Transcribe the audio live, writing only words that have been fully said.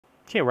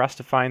Okay, we're asked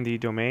to find the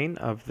domain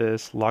of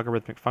this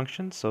logarithmic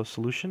function, so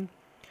solution.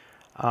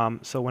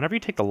 So whenever you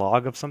take the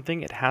log of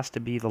something, it has to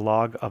be the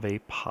log of a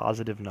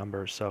positive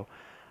number. So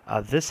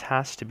this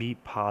has to be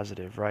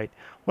positive, right?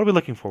 What are we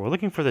looking for? We're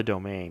looking for the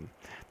domain.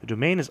 The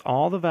domain is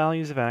all the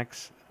values of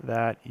x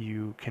that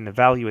you can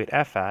evaluate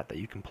f at, that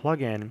you can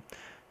plug in,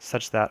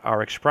 such that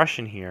our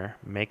expression here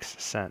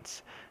makes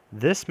sense.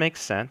 This makes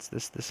sense,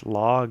 this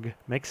log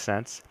makes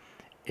sense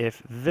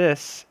if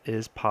this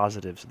is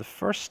positive. So the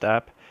first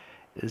step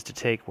is to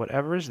take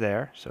whatever is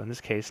there, so in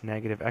this case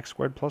negative x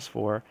squared plus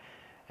 4,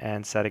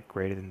 and set it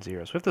greater than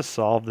 0. So we have to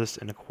solve this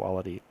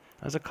inequality.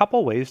 There's a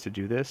couple ways to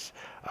do this.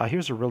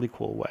 Here's a really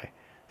cool way.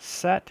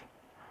 Set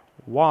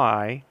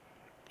y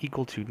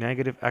equal to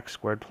negative x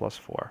squared plus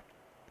 4.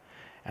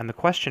 And the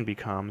question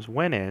becomes,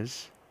 when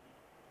is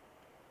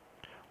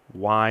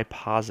y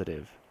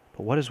positive?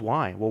 But what is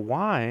y? Well,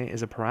 y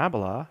is a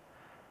parabola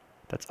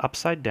that's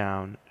upside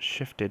down,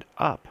 shifted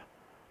up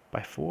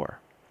by 4.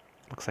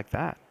 Looks like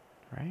that,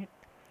 right?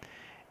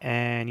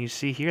 And you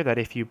see here that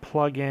if you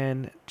plug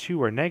in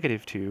 2 or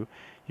negative 2,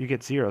 you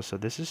get 0. So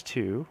this is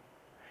 2,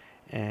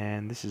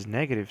 and this is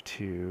negative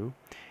 2.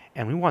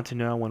 And we want to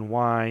know when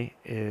y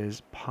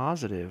is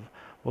positive.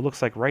 Well, it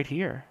looks like right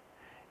here,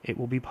 it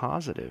will be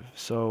positive.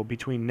 So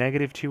between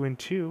negative 2 and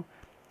 2,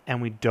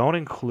 and we don't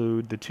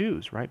include the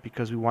 2's, right?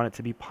 Because we want it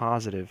to be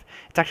positive.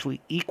 It's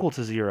actually equal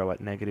to 0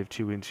 at negative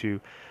 2 and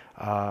 2,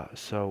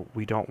 so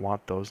we don't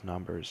want those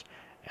numbers.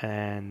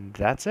 And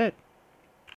that's it.